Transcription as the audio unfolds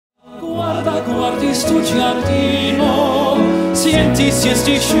guardis tu giardino, sentissi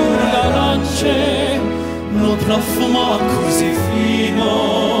di l'arance, lo profumo così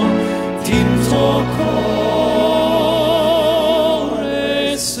fino, tinto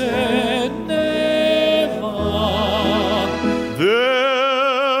cuore se ne va.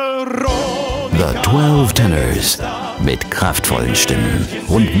 The 12 Tenors. Mit kraftvollen Stimmen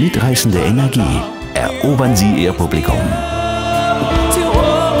und mitreißender Energie erobern sie ihr Publikum.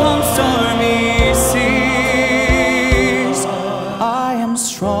 I am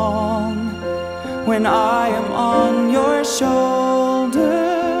strong when I am on your shoulders.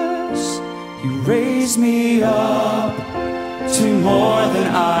 You raise me up to more than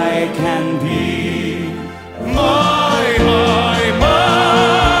I can be. My Delilah.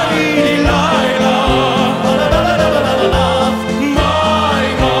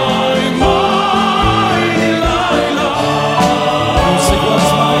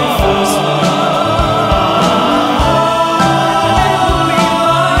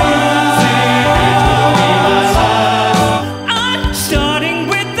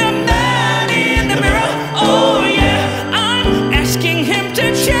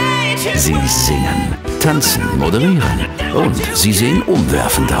 Sie singen, tanzen, moderieren und sie sehen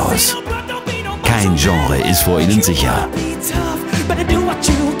umwerfend aus. Kein Genre ist vor ihnen sicher.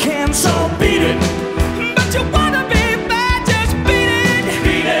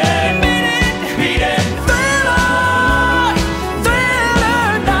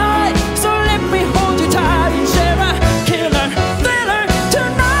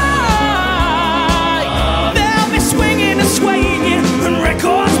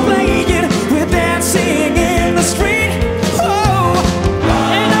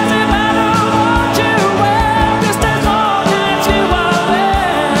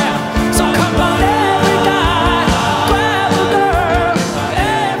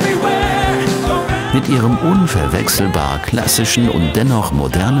 Mit ihrem unverwechselbar klassischen und dennoch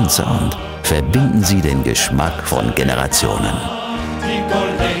modernen Sound verbinden sie den Geschmack von Generationen.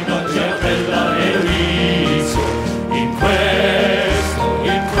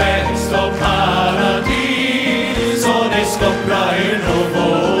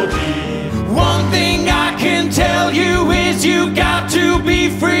 One thing I can tell you is you got to be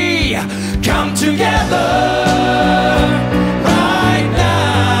free. Come together.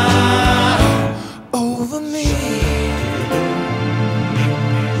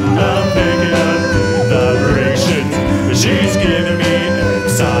 She's giving me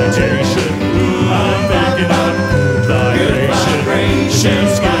excitation. I'm picking up vibration.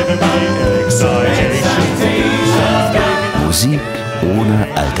 She's giving me excitation. Musik ohne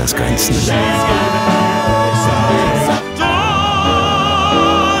Altersgrenzen.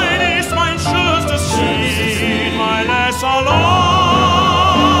 Dein ist mein schönstes Lied, weil es allein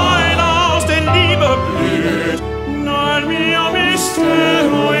aus der Liebe blüht. Nel mio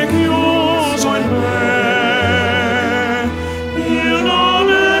mistero e chiuso in me.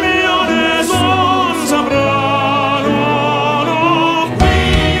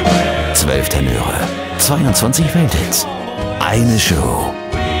 12 Tenöre, 22 Welthits, eine Show.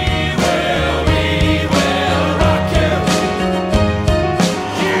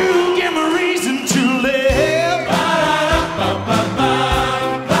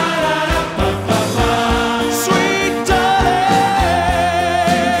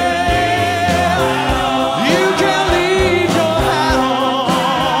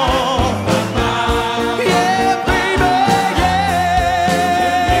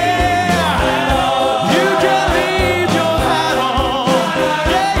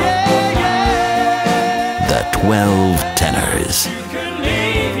 The 12 Tenors.